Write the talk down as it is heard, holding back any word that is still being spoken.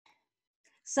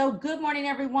So good morning,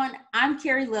 everyone. I'm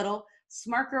Carrie Little,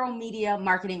 Smart Girl Media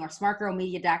Marketing or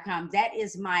smartgirlmedia.com. That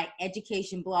is my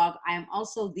education blog. I am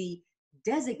also the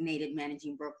designated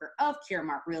managing broker of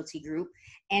Caremark Realty Group.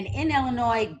 And in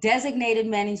Illinois, designated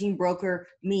managing broker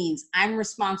means I'm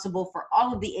responsible for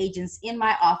all of the agents in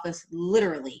my office,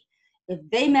 literally. If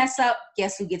they mess up,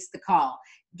 guess who gets the call?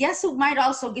 Guess who might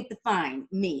also get the fine?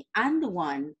 Me. I'm the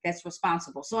one that's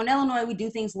responsible. So in Illinois, we do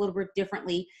things a little bit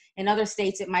differently. In other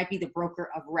states, it might be the broker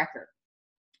of record.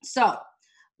 So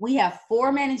we have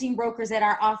 4 managing brokers at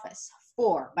our office,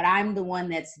 4, but I'm the one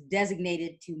that's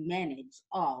designated to manage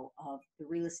all of the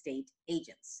real estate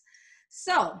agents.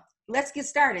 So let's get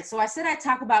started. So I said I'd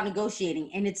talk about negotiating,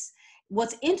 and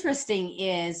what's interesting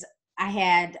is I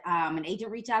had an agent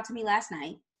reach out to me last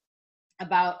night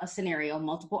about a scenario,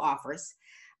 multiple offers.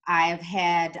 I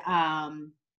have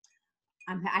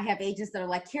agents that are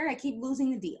like, Carrie, I keep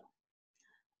losing the deal.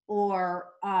 Or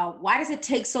why does it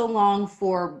take so long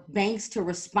for banks to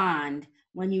respond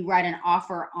when you write an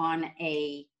offer on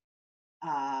a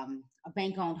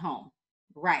bank-owned home?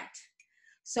 Right.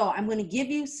 So I'm going to give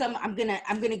you some. I'm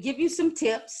going to give you some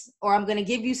tips, or I'm going to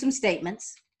give you some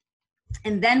statements,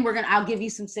 and then I'll give you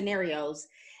some scenarios.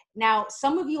 Now,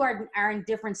 some of you are in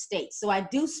different states, so I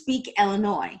do speak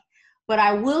Illinois, but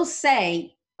I will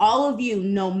say all of you,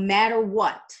 no matter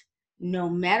what,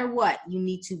 you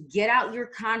need to get out your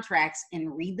contracts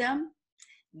and read them,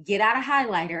 get out a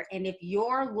highlighter, and if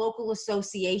your local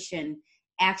association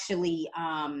actually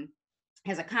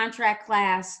has a contract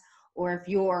class, or if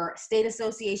your state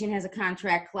association has a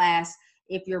contract class,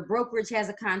 if your brokerage has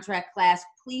a contract class,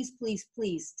 please, please,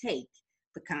 please take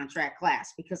the contract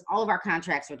class, because all of our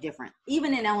contracts are different.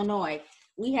 Even in Illinois,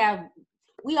 we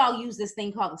all use this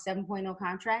thing called the 7.0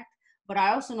 contract, but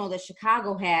I also know that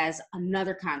Chicago has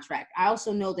another contract. I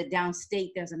also know that downstate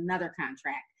there's another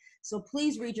contract. So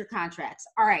please read your contracts.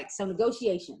 All right, so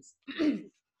negotiations.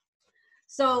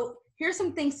 So here's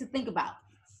some things to think about,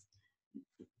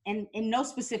 and in no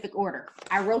specific order.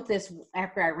 I wrote this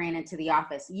after I ran into the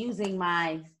office using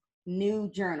my new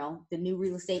journal, the New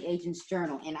Real Estate Agents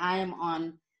Journal, and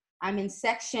I'm in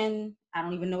section, I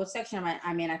don't even know what section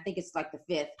I'm in. I think it's like the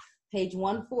 5th, page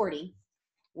 140,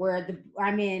 where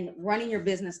I'm in running your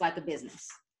business like a business.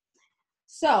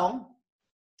 So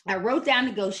I wrote down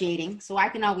negotiating, so I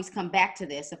can always come back to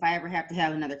this if I ever have to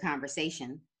have another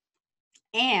conversation.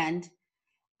 And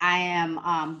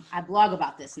I blog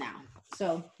about this now.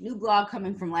 So new blog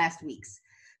coming from last week's.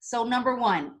 So number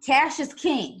 1, cash is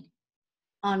king.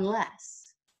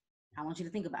 Unless, I want you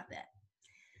to think about that.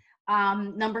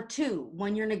 Number 2,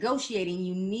 when you're negotiating,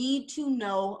 you need to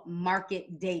know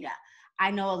market data. I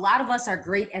know a lot of us are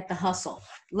great at the hustle.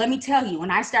 Let me tell you,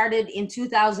 when I started in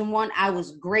 2001, I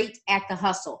was great at the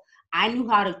hustle. I knew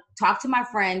how to talk to my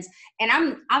friends, and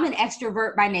I'm an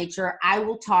extrovert by nature. I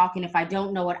will talk, and if I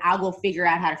don't know it, I'll go figure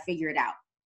out how to figure it out.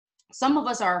 Some of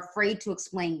us are afraid to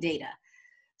explain data.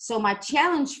 So my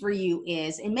challenge for you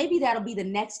is, and maybe that'll be the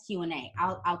next Q&A,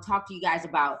 I'll talk to you guys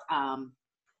about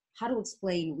how to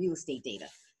explain real estate data.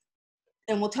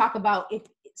 And we'll talk about it.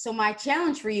 So my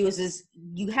challenge for you is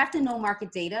you have to know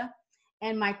market data.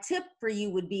 And my tip for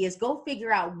you would be go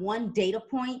figure out one data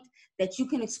point that you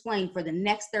can explain for the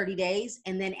next 30 days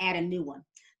and then add a new one.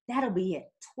 That'll be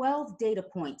it. 12 data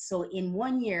points. So in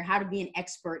 1 year, how to be an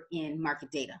expert in market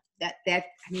data. That I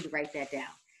need to write that down.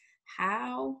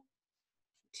 How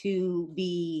to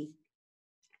be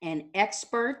an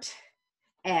expert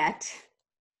at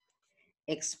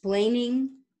explaining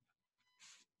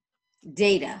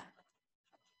data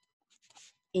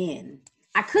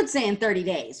I could say in 30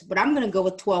 days, but I'm going to go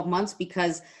with 12 months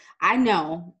because I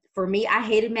know for me, I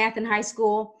hated math in high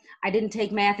school. I didn't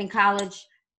take math in college.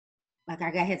 Like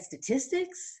I had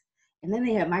statistics, and then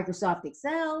they had Microsoft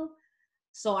Excel.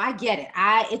 So I get it.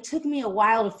 It took me a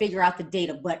while to figure out the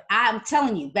data, but I'm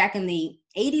telling you, back in the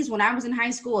 80s when I was in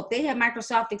high school, if they had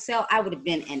Microsoft Excel, I would have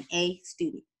been an A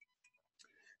student.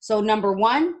 So number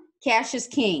 1, cash is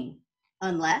king,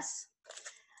 unless.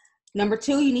 Number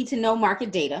 2, you need to know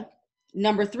market data.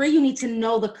 Number 3, you need to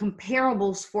know the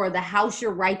comparables for the house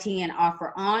you're writing an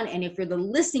offer on. And if you're the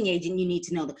listing agent, you need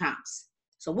to know the comps.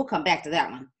 So we'll come back to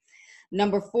that one.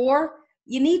 Number 4,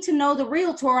 you need to know the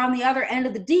realtor on the other end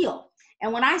of the deal.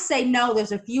 And when I say no,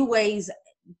 there's a few ways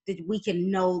that we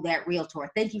can know that realtor.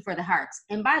 Thank you for the hearts.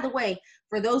 And by the way,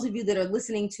 for those of you that are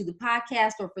listening to the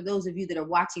podcast, or for those of you that are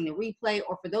watching the replay,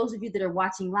 or for those of you that are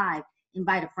watching live,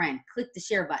 invite a friend, click the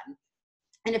share button.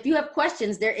 And if you have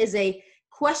questions, there is a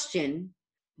question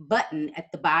button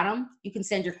at the bottom. You can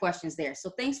send your questions there.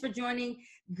 So thanks for joining.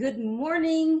 Good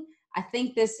morning. I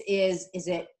think this is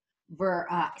it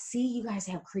See, you guys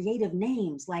have creative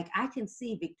names. Like I can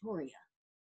see Victoria.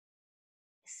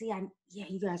 See, yeah,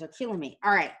 you guys are killing me.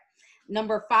 All right.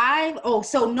 Number 5. Oh,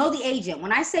 so know the agent.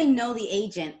 When I say know the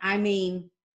agent, I mean,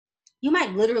 you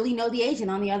might literally know the agent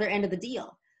on the other end of the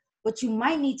deal, but you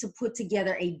might need to put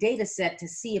together a data set to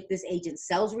see if this agent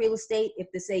sells real estate, if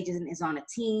this agent is on a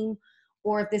team,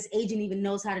 or if this agent even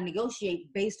knows how to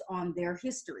negotiate based on their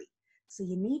history. So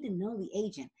you need to know the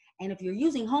agent. And if you're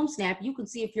using HomeSnap, you can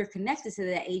see if you're connected to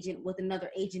that agent with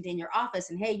another agent in your office.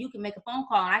 And hey, you can make a phone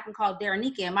call and I can call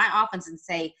Darenika in my office and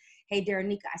say, hey,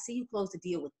 Darenika, I see you closed a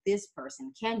deal with this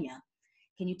person, Kenya.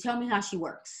 Can you tell me how she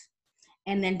works?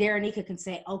 And then Darenika can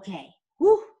say, okay,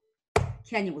 whew,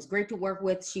 Kenya was great to work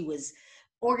with. She was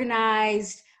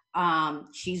organized.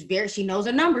 She knows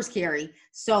her numbers, Carrie.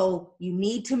 So you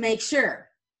need to make sure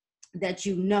that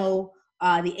you know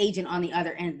the agent on the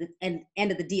other end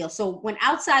of the deal. So when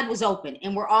outside was open,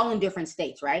 and we're all in different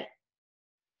states, right?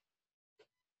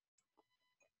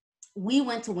 We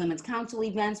went to Women's Council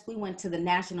events. We went to the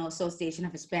National Association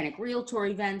of Hispanic Realtor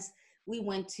events. We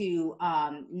went to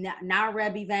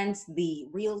NAREB events, the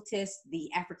Realtist, the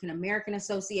African American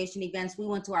Association events. We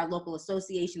went to our local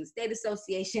association, the state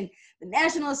association, the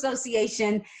national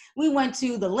association. We went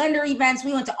to the lender events.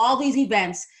 We went to all these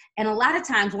events. And a lot of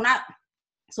times when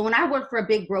I worked for a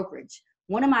big brokerage,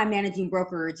 one of my managing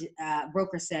brokers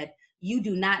said, you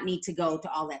do not need to go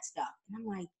to all that stuff. And I'm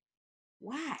like,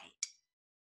 why?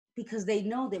 Because they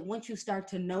know that once you start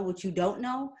to know what you don't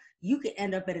know, you could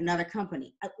end up at another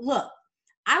company. Look,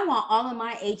 I want all of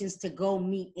my agents to go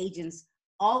meet agents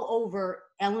all over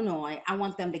Illinois. I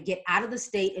want them to get out of the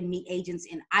state and meet agents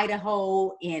in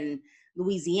Idaho, in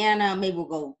Louisiana. Maybe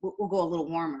we'll go a little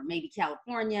warmer, maybe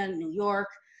California, New York.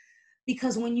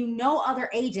 Because when you know other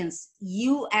agents,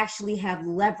 you actually have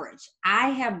leverage. I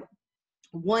have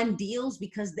won deals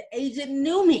because the agent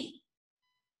knew me.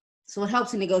 So it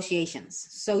helps in negotiations.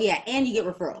 So yeah, and you get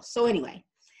referrals. So anyway,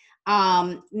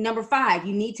 number 5,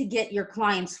 you need to get your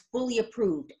clients fully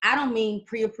approved. I don't mean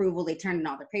pre-approval, they turned in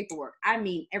all their paperwork. I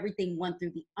mean everything went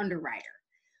through the underwriter.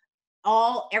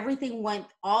 All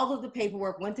of the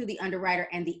paperwork went through the underwriter,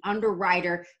 and the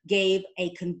underwriter gave a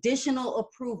conditional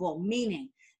approval, meaning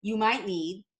you might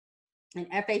need an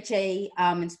FHA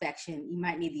inspection, you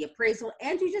might need the appraisal,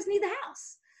 and you just need the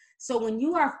house. So when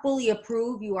you are fully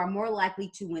approved, you are more likely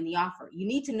to win the offer. You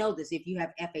need to know this if you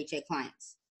have FHA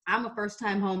clients. I'm a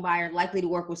first-time home buyer, likely to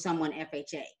work with someone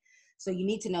FHA. So you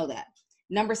need to know that.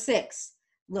 Number 6,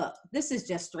 look, this is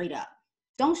just straight up.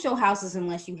 Don't show houses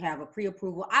unless you have a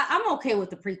pre-approval. I'm okay with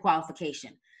the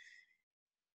pre-qualification.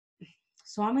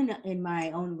 So I'm in my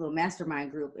own little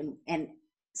mastermind group, and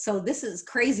so this is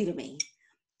crazy to me.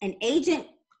 An agent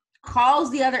calls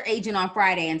the other agent on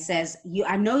Friday and says,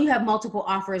 I know you have multiple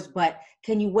offers, but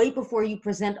can you wait before you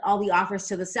present all the offers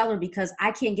to the seller because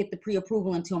I can't get the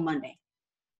pre-approval until Monday?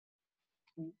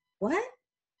 What?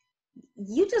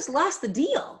 You just lost the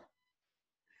deal.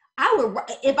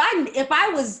 If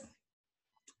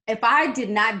I did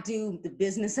not do the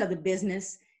business of the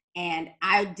business and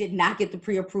I did not get the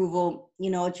pre-approval,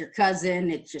 it's your cousin,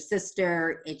 it's your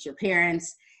sister, it's your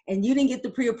parents, and you didn't get the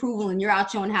pre-approval and you're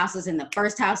out showing houses and the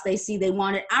first house they see they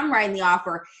want it, I'm writing the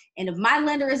offer. And if my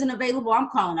lender isn't available, I'm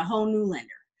calling a whole new lender.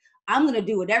 I'm going to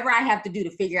do whatever I have to do to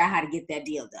figure out how to get that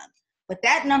deal done. But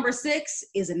that number 6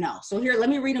 is a no. So here, let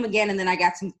me read them again. And then I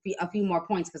got a few more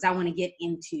points because I want to get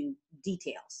into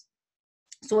details.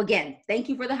 So again, thank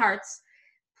you for the hearts.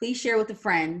 Please share with a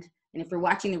friend. And if you're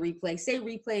watching the replay, say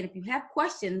replay. And if you have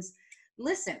questions,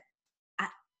 listen.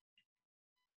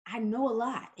 I know a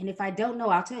lot. And if I don't know,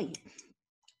 I'll tell you.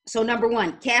 So number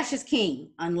 1, cash is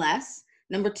king unless.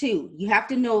 Number 2, you have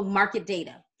to know market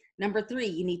data. Number 3,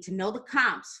 you need to know the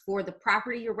comps for the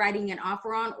property you're writing an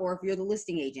offer on, or if you're the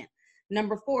listing agent.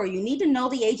 Number 4, you need to know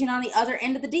the agent on the other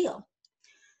end of the deal.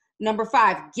 Number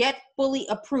 5, get fully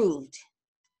approved.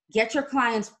 Get your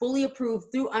clients fully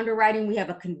approved through underwriting. We have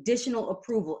a conditional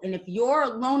approval. And if your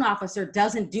loan officer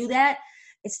doesn't do that,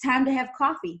 it's time to have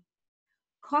coffee.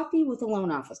 Coffee with a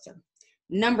loan officer.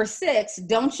 Number 6,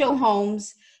 don't show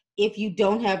homes if you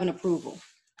don't have an approval.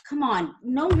 Come on,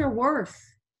 know your worth.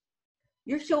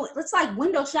 It's like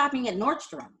window shopping at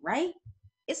Nordstrom, right?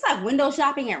 It's like window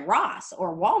shopping at Ross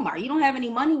or Walmart. You don't have any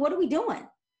money, what are we doing?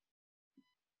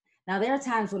 Now, there are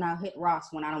times when I'll hit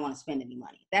Ross when I don't want to spend any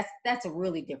money. That's a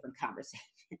really different conversation.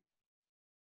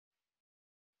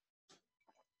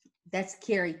 That's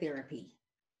Carrie therapy.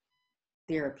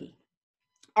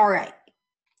 All right.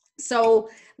 So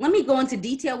let me go into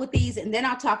detail with these, and then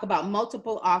I'll talk about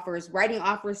multiple offers, writing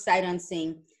offers sight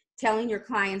unseen, telling your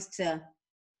clients to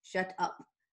shut up.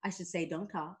 I should say, don't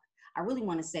talk. I really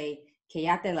want to say,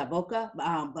 Cállate la boca.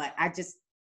 But I just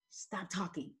stop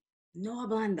talking. No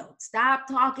hablando. Stop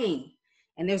talking.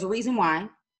 And there's a reason why.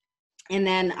 And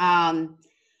then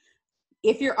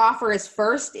if your offer is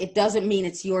first, it doesn't mean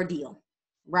it's your deal,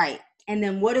 right? And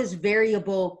then what is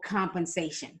variable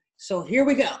compensation? So here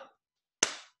we go.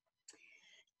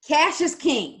 Cash is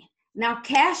king. Now,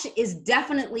 cash is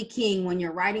definitely king when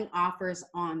you're writing offers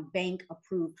on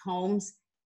bank-approved homes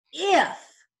if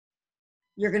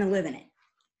you're going to live in it.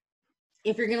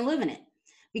 If you're going to live in it.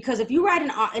 Because if you write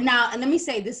and let me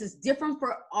say, this is different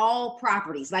for all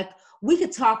properties. Like, we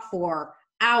could talk for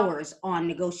hours on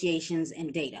negotiations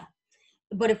and data.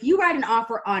 But if you write an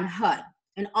offer on HUD,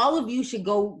 and all of you should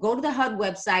go to the HUD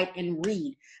website and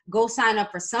read, go sign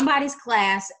up for somebody's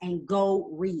class and go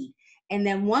read. And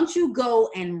then once you go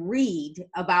and read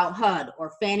about HUD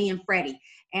or Fannie and Freddie,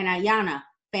 and Ayana,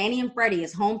 Fannie and Freddie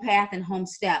is Home Path and Home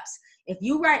Steps. If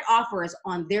you write offers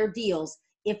on their deals,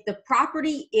 if the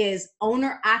property is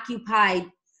owner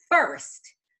occupied first,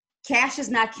 cash is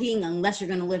not king unless you're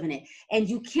going to live in it. And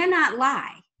you cannot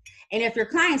lie. And if your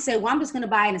clients say, well, I'm just going to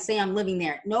buy it and say I'm living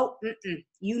there. Nope.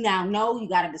 You now know you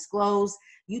got to disclose.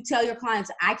 You tell your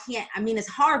clients, I can't. I mean, it's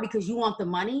hard because you want the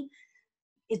money.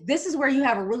 This is where you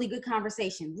have a really good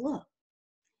conversation. Look,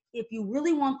 if you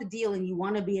really want the deal and you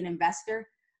want to be an investor,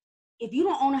 if you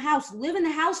don't own a house, live in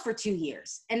the house for 2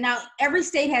 years. And now every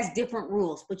state has different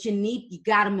rules, but you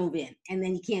got to move in. And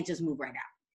then you can't just move right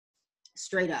out.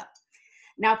 Straight up.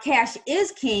 Now, cash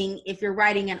is king if you're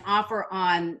writing an offer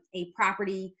on a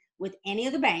property with any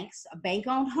of the banks, a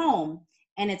bank-owned home,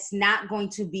 and it's not going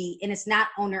to be, and it's not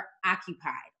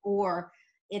owner-occupied, or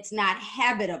it's not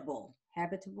habitable.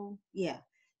 Habitable? Yeah.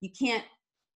 You can't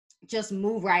just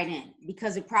move right in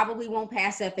because it probably won't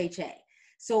pass FHA.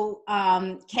 So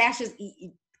cash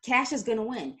is going to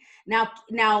win. Now,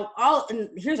 and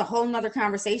here's a whole nother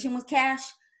conversation with cash.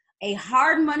 A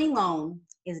hard money loan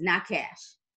is not cash.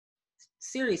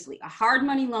 Seriously, a hard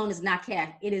money loan is not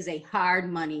cash. It is a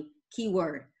hard money,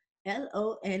 keyword,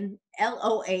 L-O-N,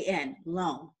 L-O-A-N,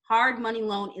 loan. Hard money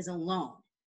loan is a loan.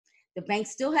 The bank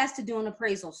still has to do an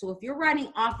appraisal. So if you're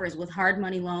writing offers with hard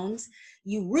money loans,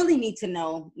 you really need to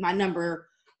know my number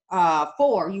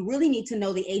 4. You really need to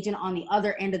know the agent on the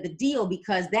other end of the deal,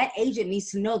 because that agent needs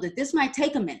to know that this might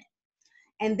take a minute.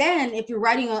 And then if you're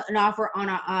writing an offer on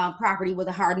a property with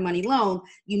a hard money loan,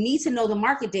 you need to know the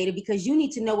market data, because you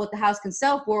need to know what the house can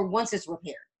sell for once it's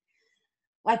repaired.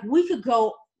 Like, we could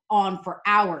go on for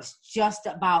hours just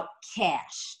about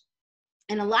cash.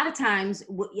 And a lot of times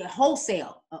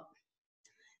wholesale,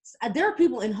 there are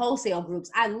people in wholesale groups.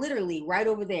 I literally, right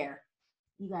over there,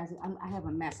 you guys, I have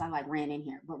a mess. I like ran in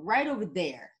here, but right over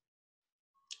there.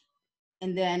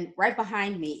 And then right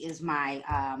behind me is my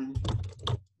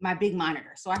big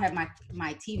monitor. So I have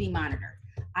my TV monitor.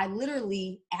 I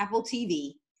literally Apple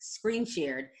TV screen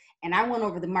shared, and I went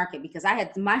over the market because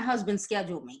my husband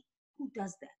scheduled me. Who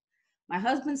does that? My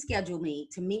husband scheduled me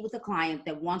to meet with a client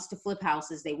that wants to flip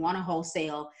houses. They want a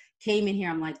wholesale. Came in here.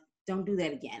 I'm like, don't do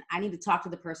that again. I need to talk to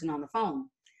the person on the phone.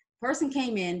 Person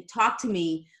came in, talked to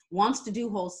me, wants to do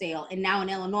wholesale. And now in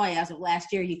Illinois, as of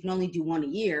last year, you can only do 1 a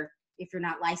year if you're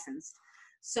not licensed.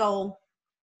 So,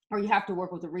 or you have to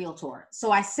work with a realtor.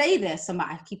 So I say this,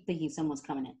 I keep thinking someone's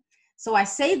coming in. So I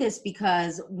say this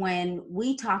because when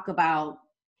we talk about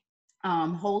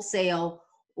wholesale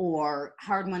or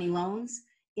hard money loans,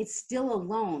 it's still a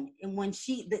loan. And when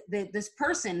this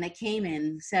person that came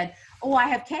in said, oh, I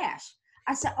have cash.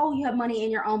 I said, oh, you have money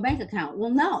in your own bank account. Well,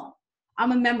 no,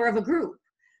 I'm a member of a group.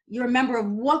 You're a member of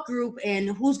what group, and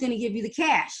who's going to give you the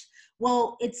cash?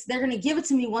 Well, they're going to give it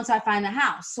to me once I find the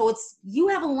house. So you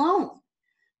have a loan.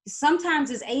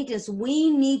 Sometimes as agents, we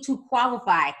need to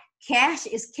qualify. Cash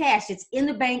is cash. It's in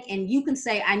the bank, and you can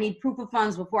say, I need proof of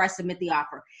funds before I submit the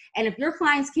offer. And if your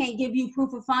clients can't give you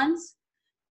proof of funds,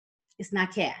 it's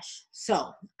not cash.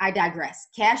 So I digress.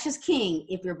 Cash is king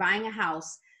if you're buying a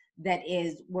house that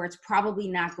is where it's probably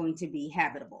not going to be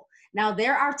habitable. Now,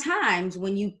 there are times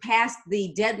when you pass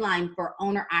the deadline for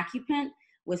owner occupant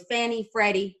with Fannie,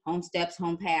 Freddie, Home Steps,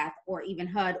 Home Path, or even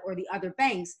HUD or the other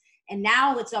banks. And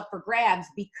now it's up for grabs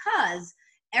because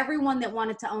everyone that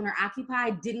wanted to owner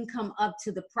occupy didn't come up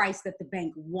to the price that the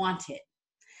bank wanted.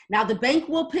 Now, the bank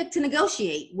will pick to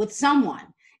negotiate with someone.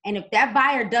 And if that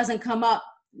buyer doesn't come up,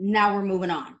 now we're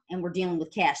moving on and we're dealing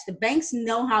with cash. The banks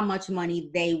know how much money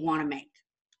they want to make.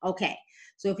 Okay,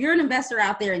 so if you're an investor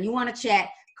out there and you want to chat,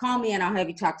 call me and I'll have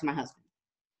you talk to my husband.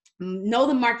 Know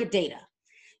the market data.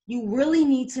 You really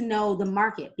need to know the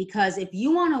market, because if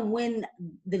you want to win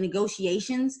the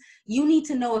negotiations, you need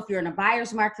to know if you're in a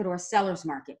buyer's market or a seller's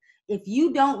market. If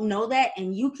you don't know that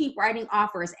and you keep writing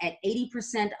offers at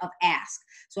 80% of ask,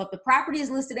 so if the property is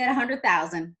listed at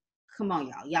 100,000, come on,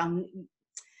 y'all,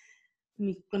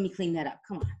 let me clean that up.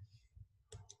 Come on.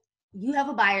 You have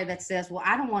a buyer that says, well,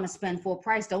 I don't want to spend full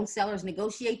price. Don't sellers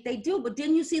negotiate? They do. But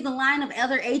didn't you see the line of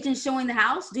other agents showing the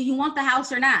house? Do you want the house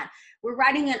or not? We're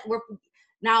writing it.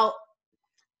 Now,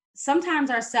 sometimes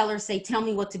our sellers say, tell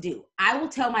me what to do. I will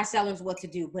tell my sellers what to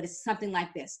do, but it's something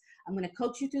like this. I'm going to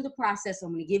coach you through the process.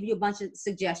 I'm going to give you a bunch of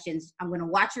suggestions. I'm going to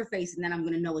watch your face, and then I'm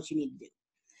going to know what you need to do.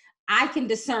 I can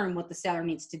discern what the seller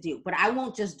needs to do, but I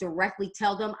won't just directly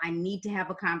tell them. I need to have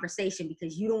a conversation,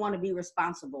 because you don't want to be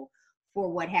responsible for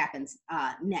what happens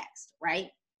next, right?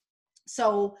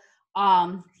 So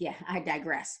yeah, I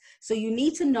digress. So you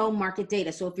need to know market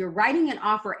data. So if you're writing an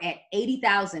offer at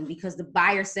 80,000 because the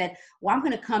buyer said, well, I'm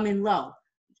going to come in low,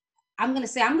 I'm going to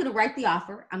say, I'm going to write the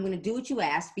offer. I'm going to do what you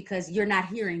asked, because you're not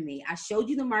hearing me. I showed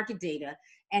you the market data,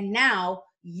 and now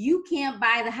you can't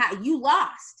buy the house. You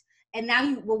lost. And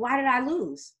now well, why did I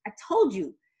lose? I told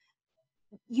you,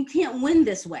 you can't win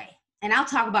this way. And I'll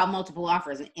talk about multiple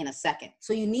offers in a second.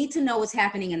 So you need to know what's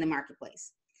happening in the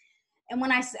marketplace. And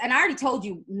I already told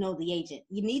you, know the agent.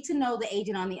 You need to know the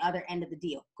agent on the other end of the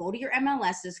deal. Go to your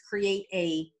MLSs, create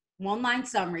a one-line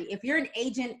summary. If you're an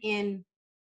agent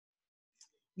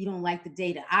you don't like the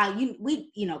data,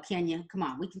 Kenya, come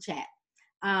on, we can chat.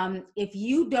 If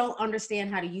you don't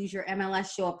understand how to use your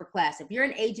MLS, show up for class. If you're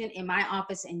an agent in my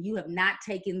office and you have not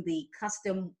taken the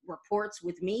custom reports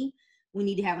with me, we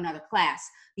need to have another class,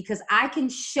 because I can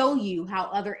show you how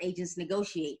other agents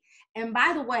negotiate. And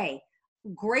by the way,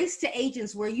 grace to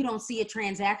agents where you don't see a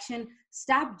transaction.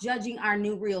 Stop judging our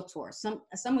new realtors.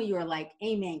 Some of you are like,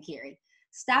 amen, Carrie.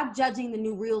 Stop judging the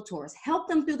new realtors. Help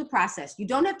them through the process. You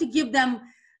don't have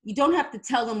to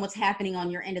tell them what's happening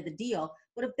on your end of the deal.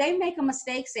 But if they make a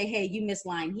mistake, say, hey, you missed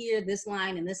line here, this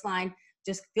line, and this line,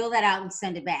 just fill that out and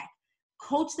send it back.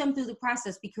 Coach them through the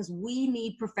process, because we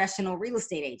need professional real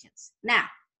estate agents. Now,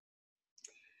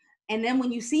 and then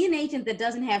when you see an agent that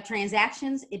doesn't have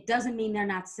transactions, it doesn't mean they're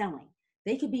not selling.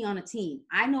 They could be on a team.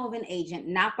 I know of an agent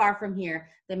not far from here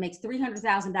that makes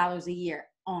 $300,000 a year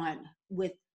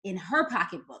in her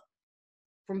pocketbook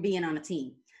from being on a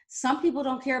team. Some people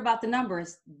don't care about the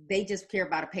numbers. They just care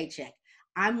about a paycheck.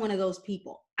 I'm one of those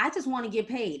people. I just want to get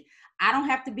paid. I don't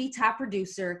have to be top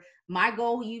producer. My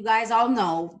goal, you guys all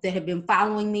know that have been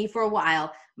following me for a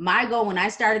while. My goal when I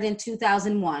started in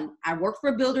 2001, I worked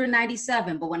for a builder in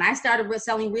 97, but when I started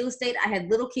selling real estate, I had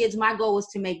little kids. My goal was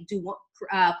to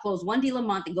close one deal a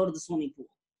month and go to the swimming pool.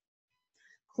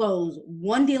 Close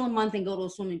one deal a month and go to a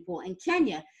swimming pool. In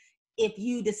Kenya, if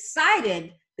you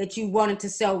decided that you wanted to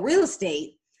sell real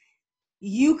estate,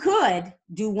 you could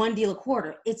do one deal a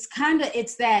quarter. It's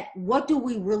that, what do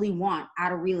we really want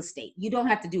out of real estate? You don't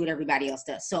have to do what everybody else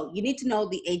does. So you need to know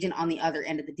the agent on the other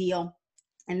end of the deal.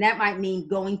 And that might mean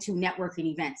going to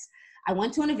networking events. I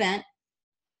went to an event,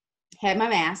 had my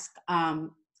mask.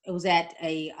 It was at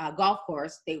a golf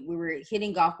course. We were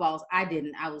hitting golf balls. I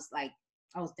didn't. I was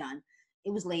done.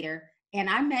 It was later. And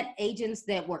I met agents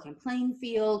that work in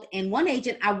Plainfield. And one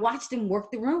agent, I watched him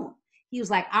work the room. He was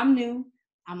like, I'm new.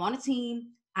 I'm on a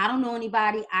team. I don't know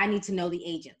anybody. I need to know the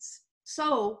agents.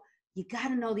 So you got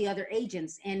to know the other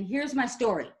agents. And here's my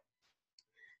story.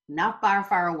 Not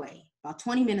far away, about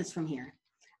 20 minutes from here,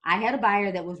 I had a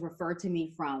buyer that was referred to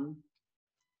me from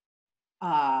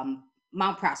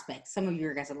Mount Prospect. Some of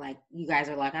you guys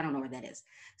are like, I don't know where that is.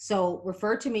 So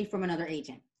referred to me from another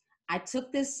agent. I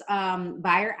took this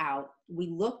buyer out. We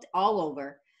looked all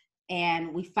over.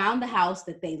 And we found the house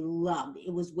that they loved.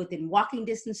 It was within walking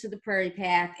distance to the Prairie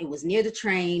Path. It was near the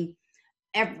train.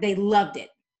 They loved it.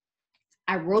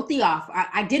 I wrote the offer.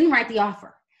 I didn't write the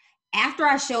offer. After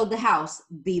I showed the house,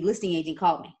 the listing agent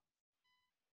called me.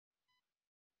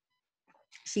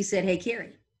 She said, hey,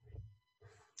 Carrie,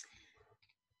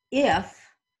 if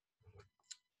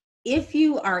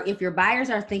your buyers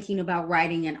are thinking about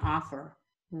writing an offer,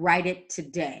 write it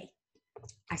today.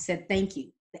 I said, thank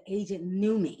you. The agent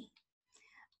knew me.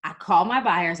 I called my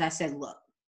buyers. I said, look,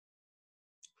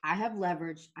 I have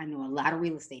leverage. I know a lot of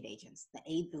real estate agents.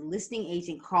 The listing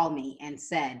agent called me and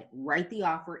said, write the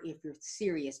offer if you're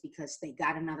serious, because they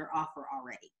got another offer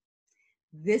already.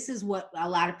 This is what a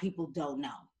lot of people don't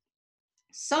know.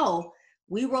 So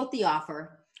we wrote the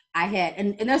offer.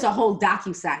 And there's a whole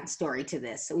DocuSign story to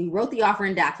this. So we wrote the offer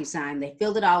in DocuSign. They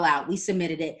filled it all out. We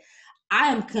submitted it. I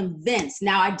am convinced.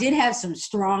 Now, I did have some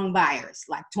strong buyers,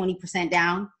 like 20%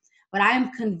 down. But I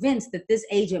am convinced that this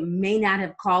agent may not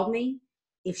have called me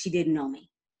if she didn't know me.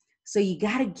 So you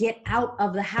got to get out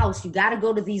of the house. You got to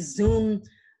go to these Zoom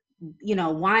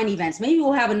wine events. Maybe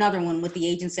we'll have another one with the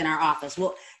agents in our office.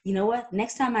 Well, you know what?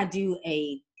 Next time I do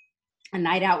a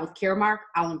night out with Caremark,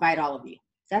 I'll invite all of you.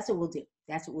 That's what we'll do.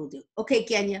 That's what we'll do. Okay,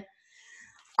 Kenya.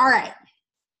 All right.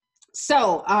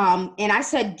 So, and I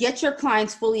said, get your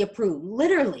clients fully approved.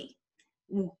 Literally,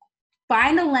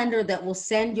 find a lender that will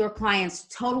send your clients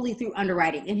totally through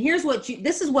underwriting. And here's what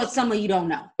this is what some of you don't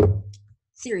know.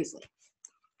 Seriously.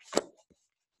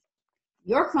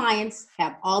 Your clients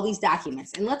have all these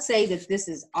documents. And let's say that this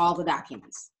is all the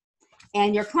documents.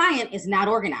 And your client is not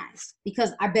organized,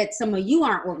 because I bet some of you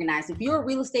aren't organized. If you're a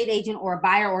real estate agent or a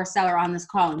buyer or a seller on this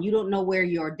call and you don't know where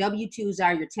your W-2s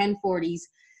are, your 1040s,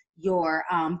 your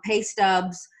pay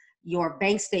stubs, your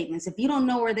bank statements, if you don't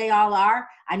know where they all are,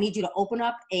 I need you to open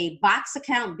up a Box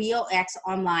account, BOX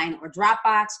online, or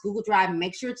Dropbox, Google Drive, and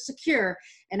make sure it's secure.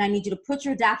 And I need you to put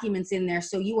your documents in there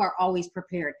so you are always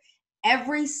prepared.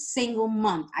 Every single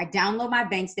month, I download my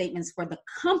bank statements for the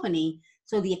company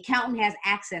so the accountant has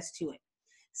access to it.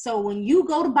 So when you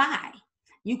go to buy,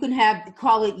 you can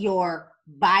call it your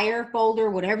buyer folder,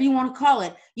 whatever you want to call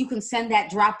it. You can send that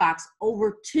Dropbox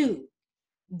over to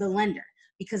the lender,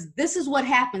 because this is what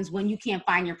happens when you can't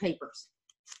find your papers.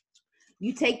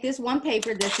 You take this one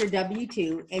paper that's your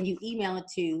W-2 and you email it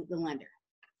to the lender.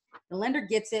 The lender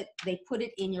gets it, they put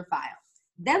it in your file.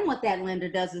 Then what that lender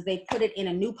does is they put it in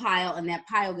a new pile, and that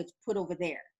pile gets put over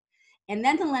there. And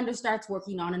then the lender starts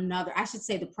working on another, I should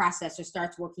say the processor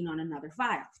starts working on another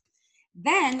file.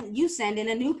 Then you send in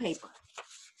a new paper.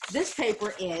 This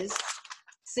paper is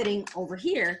sitting over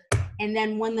here. And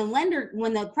then when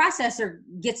the processor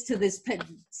gets to this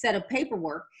set of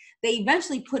paperwork, they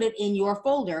eventually put it in your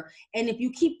folder. And if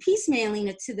you keep piecemealing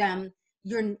it to them,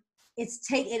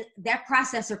 that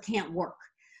processor can't work.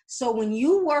 So when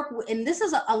you work, and this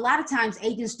is a lot of times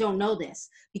agents don't know this,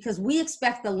 because we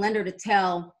expect the lender to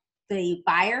tell the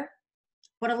buyer,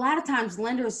 but a lot of times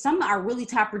lenders, some are really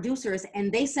top producers,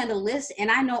 and they send a list.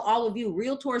 And I know all of you,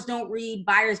 realtors don't read,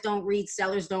 buyers don't read,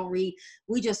 sellers don't read.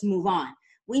 We just move on.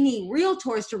 We need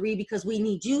realtors to read, because we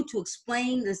need you to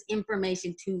explain this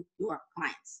information to your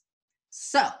clients.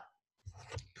 So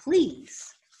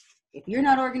please, if you're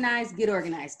not organized, get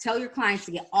organized. Tell your clients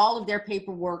to get all of their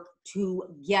paperwork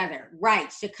together.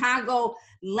 Right, Chicago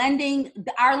Lending,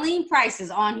 Arlene Price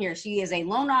is on here. She is a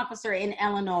loan officer in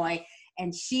Illinois.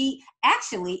 And she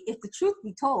actually, if the truth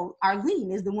be told,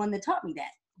 Arlene is the one that taught me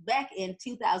that back in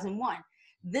 2001.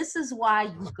 This is why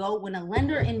you go, when a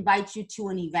lender invites you to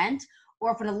an event,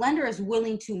 or if a lender is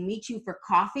willing to meet you for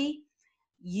coffee,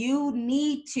 you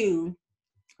need to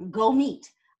go meet.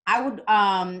 I would,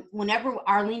 whenever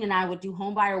Arlene and I would do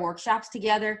home buyer workshops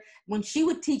together, when she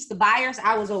would teach the buyers,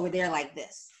 I was over there like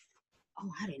this. Oh,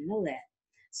 I didn't know that.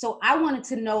 So I wanted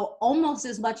to know almost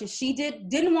as much as she did.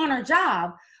 Didn't want her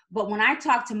job, but when I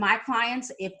talk to my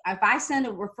clients, if I send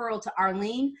a referral to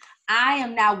Arlene, I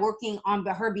am now working on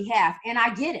her behalf, and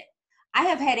I get it. I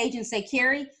have had agents say,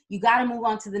 Carrie, you got to move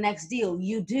on to the next deal.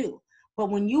 You do. But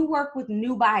when you work with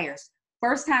new buyers,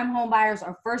 first-time home buyers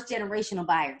or first-generational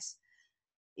buyers,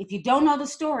 if you don't know the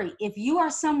story, if you are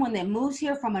someone that moves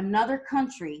here from another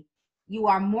country, you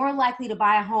are more likely to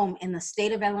buy a home in the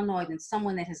state of Illinois than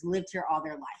someone that has lived here all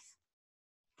their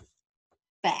life.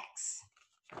 Facts.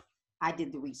 I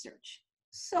did the research.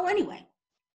 So anyway,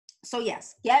 so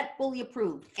yes, get fully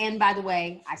approved. And by the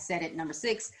way, I said it, number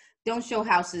 6, don't show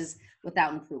houses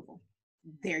without approval.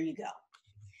 There you go.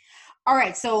 All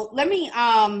right, so let me,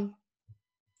 I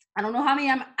don't know how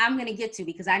many I'm going to get to,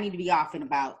 because I need to be off in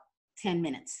about 10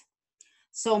 minutes.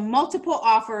 So multiple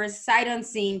offers, sight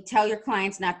unseen, tell your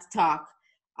clients not to talk,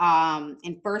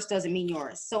 and first doesn't mean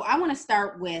yours. So I want to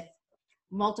start with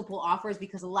multiple offers,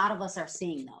 because a lot of us are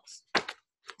seeing those.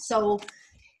 So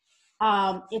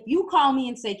if you call me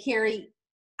and say, Carrie,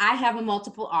 I have a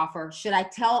multiple offer, should I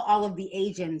tell all of the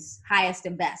agents highest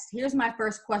and best? Here's my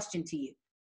first question to you.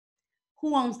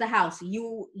 Who owns the house,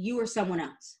 you or someone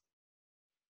else?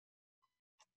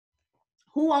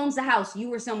 Who owns the house,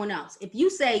 you or someone else? If you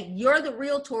say you're the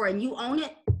realtor and you own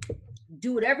it,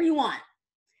 do whatever you want.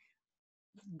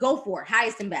 Go for it,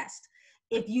 highest and best.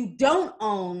 If you don't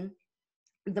own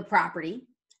the property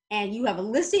and you have a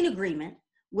listing agreement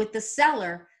with the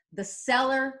seller,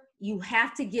 you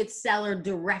have to get seller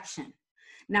direction.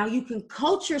 Now you can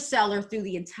coach your seller through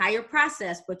the entire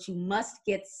process, but you must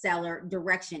get seller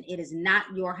direction. It is not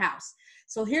your house.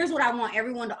 So here's what I want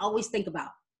everyone to always think about.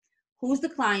 Who's the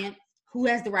client? Who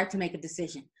has the right to make a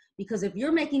decision? Because if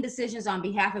you're making decisions on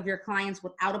behalf of your clients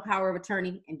without a power of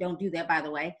attorney, and don't do that, by the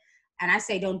way, and I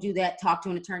say don't do that, talk to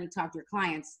an attorney, talk to your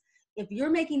clients. If you're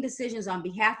making decisions on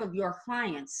behalf of your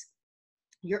clients,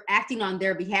 you're acting on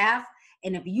their behalf,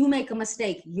 And if you make a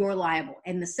mistake, you're liable,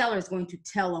 and the seller is going to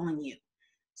tell on you.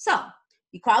 So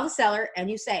you call the seller and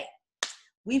you say,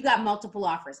 we've got multiple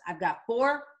offers. I've got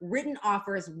 4 written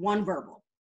offers, 1 verbal.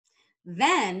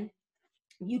 Then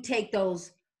you take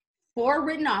those 4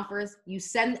 written offers, you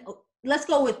send, let's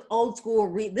go with old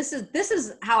school. This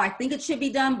is how I think it should be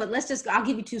done, but I'll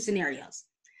give you 2 scenarios.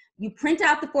 You print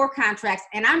out the 4 contracts,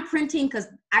 and I'm printing because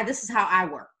this is how I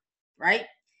work, right?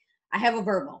 I have a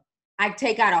verbal. I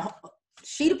take out a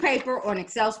sheet of paper or an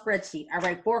Excel spreadsheet. I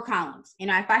write 4 columns. And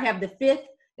if I have the 5th,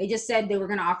 they just said they were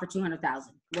going to offer $200,000,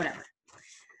 whatever.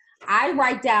 I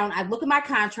write down, I look at my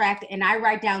contract and I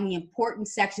write down the important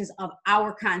sections of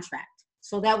our contract.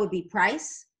 So that would be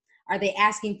price. Are they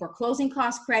asking for closing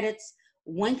cost credits?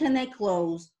 When can they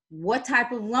close? What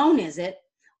type of loan is it?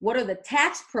 What are the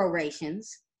tax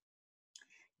prorations?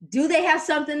 Do they have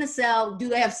something to sell? Do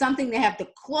they have something they have to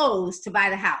close to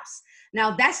buy the house?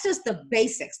 Now that's just the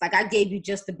basics. Like I gave you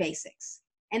just the basics.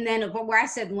 And then where I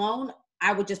said loan,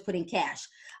 I would just put in cash.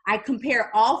 I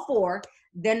compare all 4.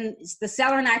 Then the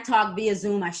seller and I talk via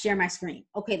Zoom. I share my screen.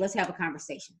 Okay, let's have a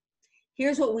conversation.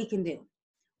 Here's what we can do.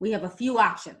 We have a few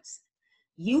options.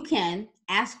 You can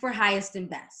ask for highest and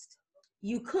best.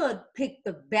 You could pick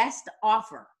the best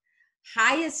offer.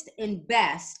 Highest and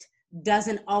best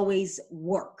doesn't always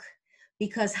work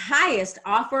because highest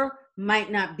offer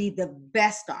might not be the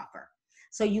best offer.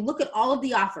 So you look at all of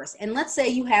the offers, and let's say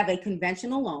you have a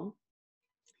conventional loan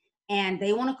and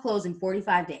they want to close in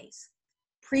 45 days.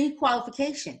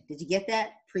 Pre-qualification. Did you get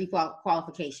that?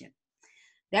 Pre-qualification.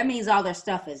 That means all their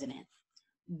stuff isn't in.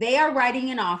 They are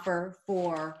writing an offer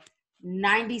for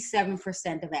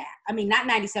 97% of ask. I mean, not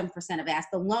 97% of ask.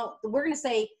 The loan, we're going to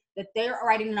say that they're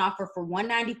writing an offer for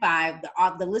 195.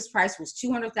 The list price was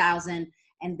 200,000,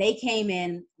 and they came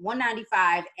in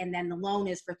 195, and then the loan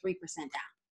is for 3% down.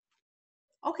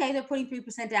 Okay, they're putting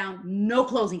 3% down, no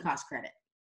closing cost credit.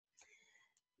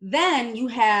 Then you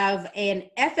have an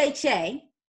FHA,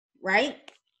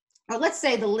 right? Or let's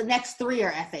say the next 3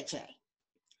 are FHA.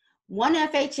 One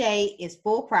FHA is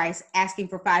full price, asking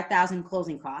for $5,000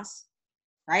 closing costs,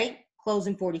 right? Close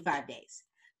in 45 days.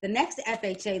 The next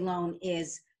FHA loan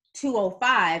is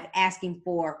 205, asking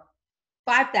for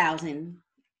 $5,000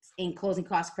 in closing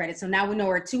cost credit. So now we know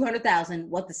we're at $200,000,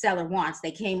 what the seller wants.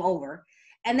 They came over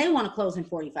and they want to close in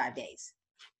 45 days.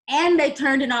 And they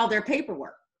turned in all their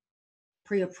paperwork,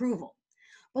 pre-approval.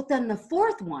 But then the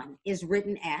 4th one is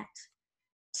written at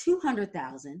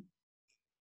 $200,000.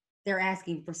 They're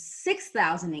asking for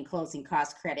 $6,000 in closing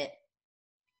cost credit.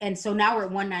 And so now we're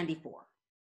at 194.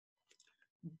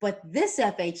 But this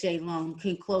FHA loan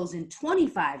can close in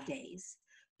 25 days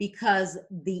because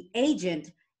the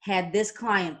agent had this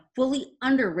client fully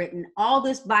underwritten. All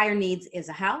this buyer needs is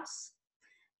a house,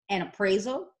 an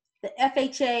appraisal, the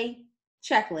FHA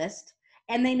checklist,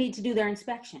 and they need to do their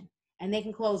inspection. And they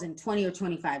can close in 20 or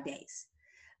 25 days.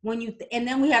 And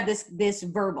then we have this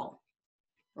verbal,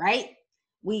 right?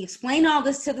 We explain all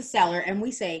this to the seller and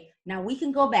we say, now we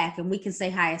can go back and we can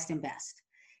say highest and best.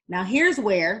 Now here's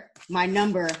where my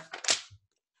number,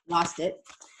 lost it.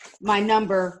 My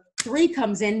number 3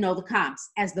 comes in, know the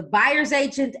comps. As the buyer's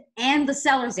agent and the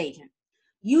seller's agent,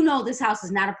 you know this house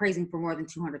is not appraising for more than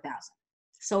 $200,000.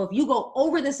 So if you go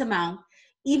over this amount,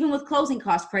 even with closing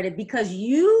cost credit, because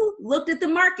you looked at the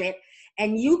market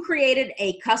and you created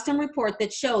a custom report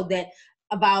that showed that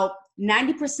about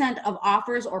 90% of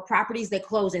offers or properties that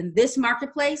close in this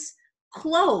marketplace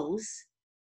close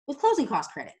with closing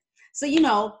cost credit. So you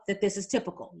know that this is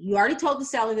typical. You already told the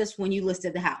seller this when you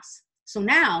listed the house. So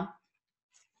now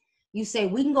you say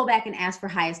we can go back and ask for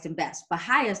highest and best, but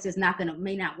highest is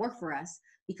may not work for us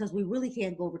because we really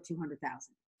can't go over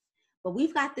 200,000. But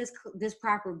we've got this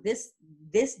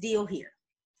deal here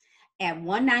at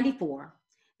 194.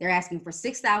 They're asking for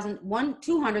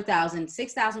 $200,000,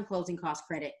 6,000 closing cost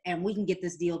credit, and we can get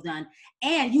this deal done.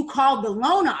 And you called the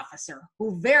loan officer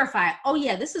who verified, oh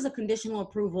yeah, this is a conditional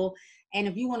approval. And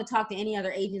if you want to talk to any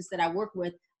other agents that I work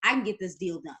with, I can get this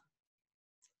deal done.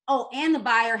 Oh, and the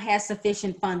buyer has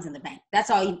sufficient funds in the bank. That's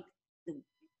all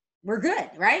we're good,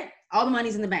 right? All the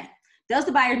money's in the bank. Does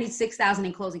the buyer need 6,000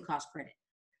 in closing cost credit?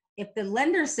 If the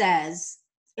lender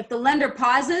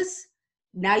pauses,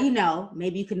 now you know,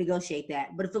 maybe you can negotiate that.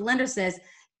 But if the lender says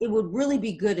it would really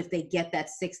be good if they get that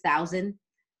 6,000,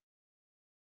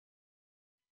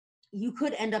 you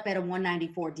could end up at a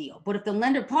 194 deal. But if the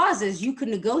lender pauses, you could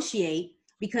negotiate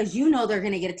because you know they're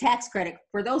going to get a tax credit.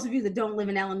 For those of you that don't live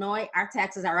in Illinois, our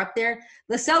taxes are up there.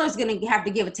 The seller's going to have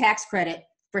to give a tax credit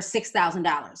for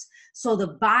 $6,000. So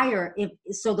the buyer,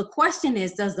 so the question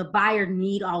is, does the buyer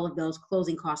need all of those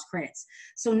closing cost credits?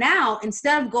 So now,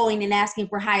 instead of going and asking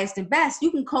for highest and best, you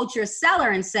can coach your seller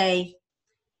and say,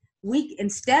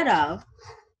 instead of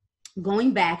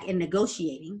going back and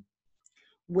negotiating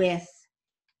with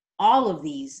all of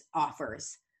these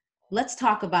offers, let's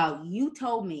talk about, you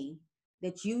told me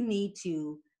that you need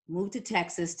to move to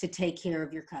Texas to take care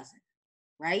of your cousin,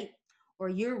 right? Or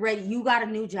you're ready, you got a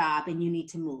new job and you need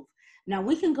to move. Now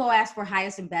we can go ask for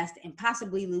highest and best and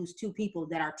possibly lose 2 people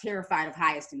that are terrified of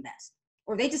highest and best,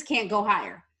 or they just can't go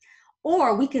higher.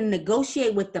 Or we can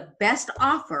negotiate with the best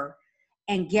offer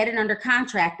and get it under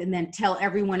contract and then tell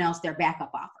everyone else their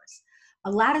backup offers.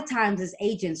 A lot of times as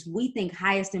agents, we think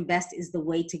highest and best is the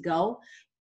way to go.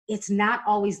 It's not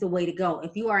always the way to go.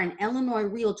 If you are an Illinois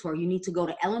realtor, you need to go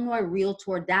to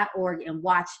illinoisrealtor.org and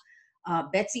watch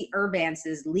Betsy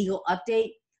Urbance's legal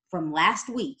update from last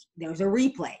week. There's a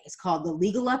replay. It's called the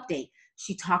legal update.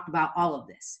 She talked about all of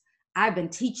this. I've been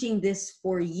teaching this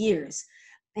for years.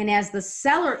 And as the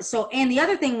seller, and the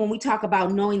other thing, when we talk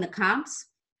about knowing the comps,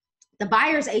 the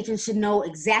buyer's agent should know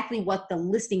exactly what the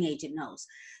listing agent knows.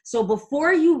 So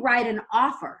before you write an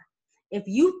offer, if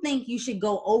you think you should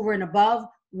go over and above,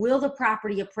 will the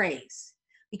property appraise?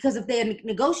 Because if they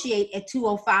negotiate at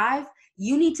 205,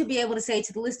 you need to be able to say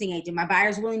to the listing agent, my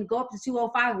buyer's willing to go up to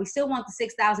 205. We still want the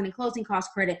 $6,000 in closing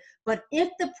cost credit. But if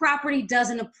the property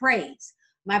doesn't appraise,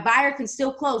 my buyer can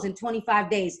still close in 25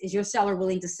 days. Is your seller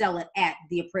willing to sell it at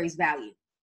the appraised value?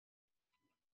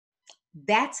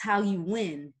 That's how you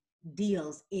win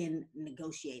deals in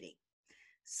negotiating.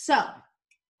 So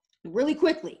really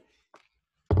quickly,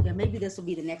 maybe this will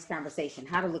be the next conversation,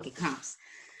 how to look at comps.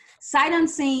 Sight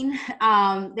unseen.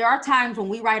 There are times when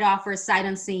we write offers sight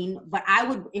unseen, but I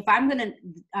would, if I'm going to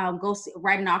go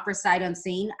write an offer sight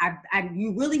unseen,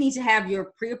 you really need to have your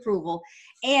pre-approval.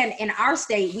 And in our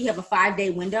state, we have a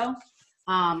 5-day window,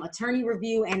 attorney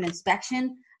review and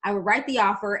inspection. I would write the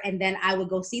offer and then I would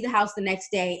go see the house the next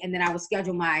day, and then I would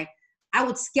schedule my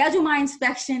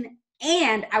inspection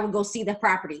and I would go see the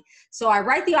property. So I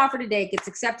write the offer today, it gets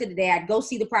accepted today. I'd go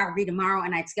see the property tomorrow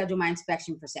and I'd schedule my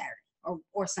inspection for Saturday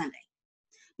or Sunday,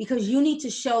 because you need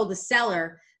to show the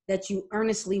seller that you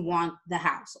earnestly want the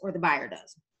house, or the buyer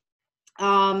does.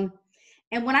 And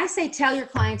when I say tell your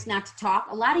clients not to talk,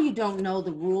 a lot of you don't know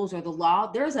the rules or the law.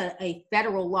 There's a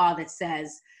federal law that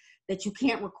says that you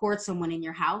can't record someone in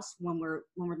your house when we're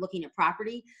looking at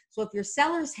property. So if your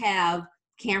sellers have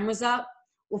cameras up,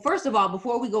 well, first of all,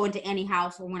 before we go into any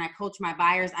house, or when I coach my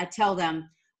buyers, I tell them,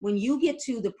 when you get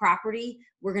to the property,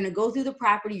 we're going to go through the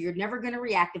property. You're never going to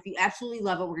react. If you absolutely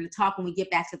love it, we're going to talk when we get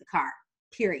back to the car,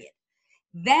 period.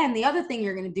 Then the other thing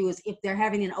you're going to do is, if they're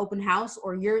having an open house,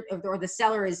 or the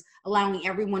seller is allowing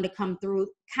everyone to come through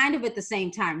kind of at the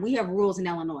same time. We have rules in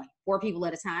Illinois, 4 people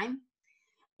at a time.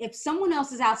 If someone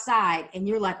else is outside and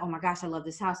you're like, oh my gosh, I love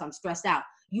this house, I'm stressed out,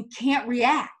 you can't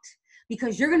react,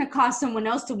 because you're going to cause someone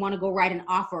else to want to go write an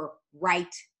offer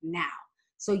right now.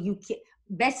 So you can,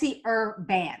 Betsy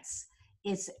Urbance,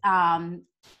 it's URBANCE.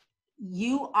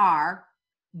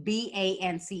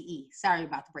 Sorry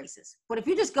about the braces. But if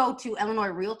you just go to Illinois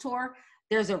Realtor,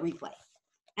 there's a replay.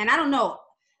 And I don't know,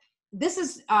 this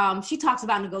is, she talks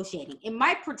about negotiating. It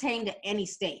might pertain to any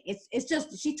state. It's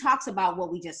just, she talks about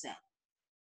what we just said.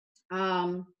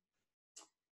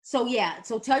 So yeah,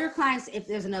 so tell your clients if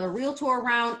there's another realtor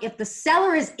around, if the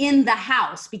seller is in the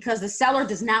house because the seller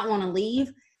does not want to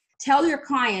leave, tell your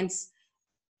clients,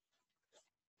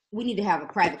 we need to have a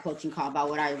private coaching call about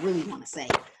what I really want to say.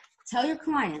 Tell your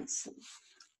clients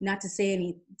not to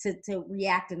say to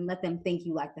react and let them think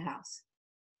you like the house.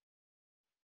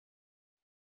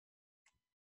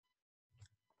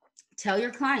 Tell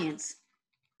your clients,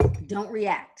 don't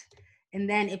react. And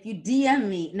then if you DM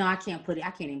me, no, I can't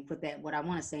even put that, what I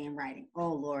want to say in writing.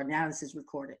 Oh Lord, now this is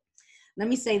recorded. Let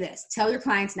me say this, tell your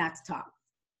clients not to talk.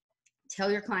 Tell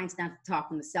your clients not to talk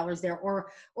when the seller's there, or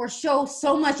show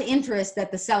so much interest that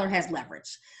the seller has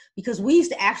leverage. Because we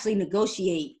used to actually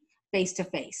negotiate face to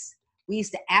face. We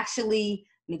used to actually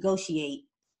negotiate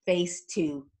face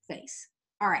to face.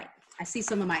 All right, I see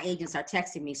some of my agents are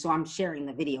texting me, so I'm sharing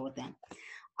the video with them.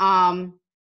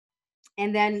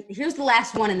 And then here's the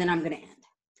last one, and then I'm going to end.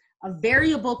 A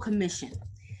variable commission.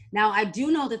 Now, I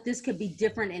do know that this could be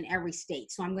different in every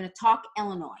state, so I'm going to talk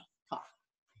Illinois.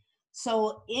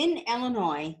 So in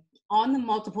Illinois, on the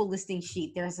multiple listing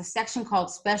sheet, there's a section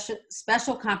called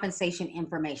special compensation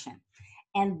information.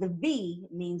 And the V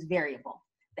means variable.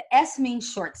 The S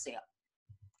means short sale.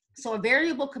 So a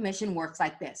variable commission works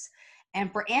like this.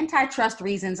 And for antitrust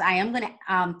reasons, I am going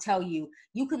to tell you,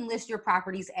 you can list your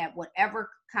properties at whatever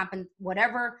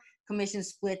commission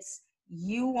splits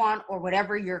you want or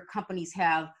whatever your companies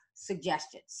have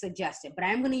suggested. But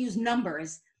I'm going to use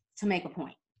numbers to make a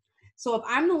point. So if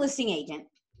I'm the listing agent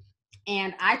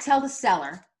and I tell the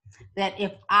seller that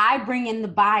if I bring in the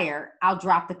buyer, I'll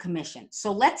drop the commission.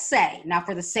 So let's say, now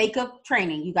for the sake of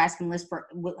training, you guys can list for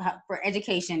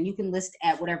education, you can list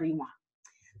at whatever you want.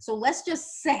 So let's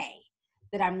just say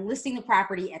that I'm listing the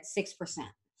property at 6%.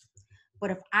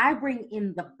 But if I bring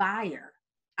in the buyer,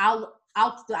 I'll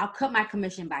cut my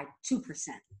commission by 2%.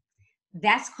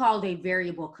 That's called a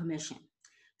variable commission.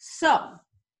 So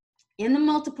in the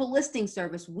multiple listing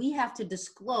service, we have to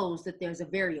disclose that there's a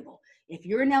variable. If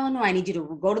you're in Illinois, I need you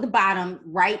to go to the bottom,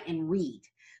 write and read,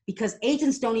 because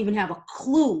agents don't even have a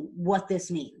clue what this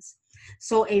means.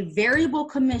 So a variable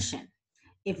commission,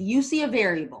 if you see a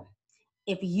variable,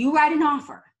 if you write an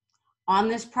offer on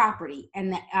this property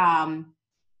and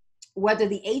whether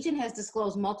the agent has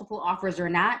disclosed multiple offers or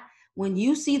not, when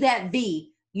you see that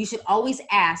V, you should always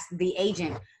ask the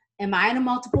agent, am I in a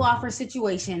multiple offer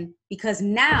situation? Because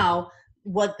now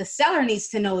what the seller needs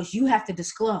to know is you have to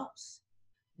disclose.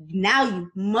 Now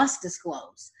you must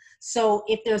disclose. So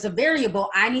if there's a variable,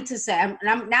 I need to say,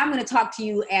 now I'm going to talk to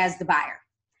you as the buyer.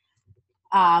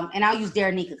 And I'll use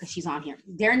Darenika because she's on here.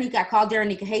 Darenika, I call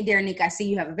Darenika, hey Darenika, I see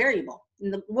you have a variable.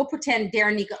 And we'll pretend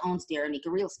Darenika owns Darenika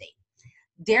Real Estate.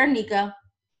 Darenika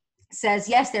says,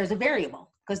 yes, there's a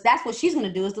variable, because that's what she's going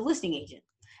to do as the listing agent.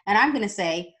 And I'm going to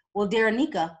say, well,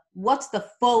 Darenika, what's the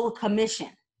full commission?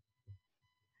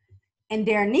 And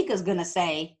Darenika's going to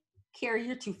say, Carrie,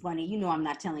 you're too funny. You know I'm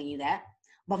not telling you that.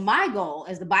 But my goal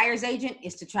as the buyer's agent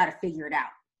is to try to figure it out.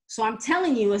 So I'm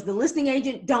telling you as the listing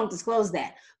agent, don't disclose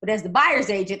that. But as the buyer's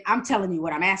agent, I'm telling you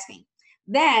what I'm asking.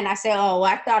 Then I say, oh,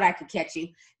 I thought I could catch you.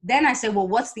 Then I say, well,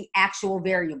 what's the actual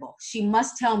variable? She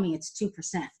must tell me it's 2%.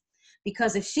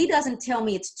 Because if she doesn't tell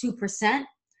me it's 2%,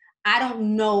 I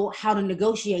don't know how to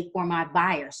negotiate for my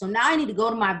buyer. So now I need to go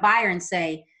to my buyer and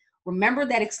say, remember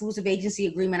that exclusive agency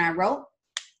agreement I wrote?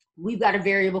 We've got a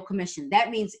variable commission.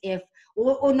 That means if,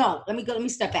 or no, let me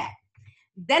step back.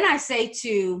 Then I say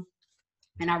to,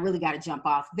 and I really got to jump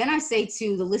off. Then I say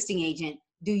to the listing agent,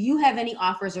 do you have any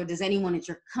offers, or does anyone at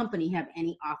your company have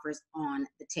any offers on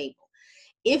the table?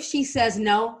 If she says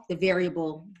no, the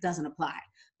variable doesn't apply.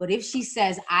 But if she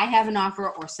says I have an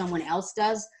offer or someone else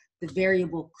does, the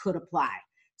variable could apply.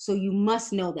 So you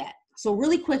must know that. So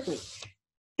really quickly,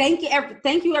 thank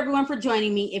you everyone for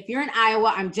joining me. If you're in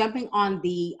Iowa, I'm jumping on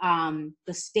the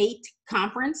state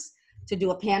conference to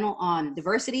do a panel on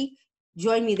diversity.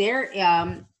 Join me there.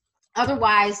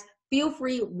 Otherwise, feel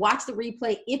free, watch the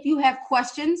replay. If you have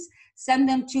questions, send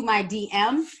them to my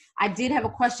DM. I did have a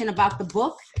question about the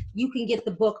book. You can get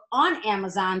the book on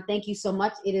Amazon. Thank you so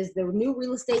much. It is the New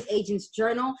Real Estate Agent's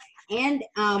Journal. And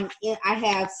I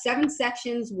have 7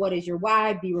 sections. What is your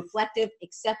why? Be reflective,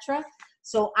 etc.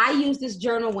 So I use this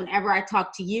journal whenever I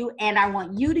talk to you, and I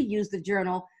want you to use the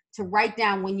journal to write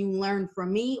down when you learn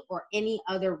from me or any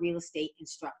other real estate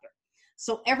instructor.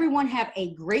 So everyone have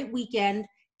a great weekend.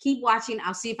 Keep watching.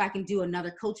 I'll see if I can do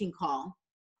another coaching call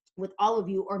with all of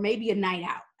you, or maybe a night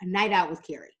out with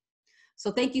Carrie.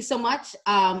 So thank you so much.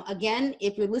 Again,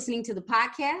 if you're listening to the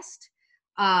podcast,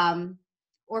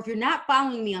 or if you're not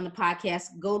following me on the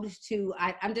podcast, go to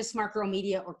I'm just Smart Girl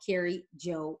Media or Carrie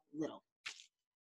Jo Little.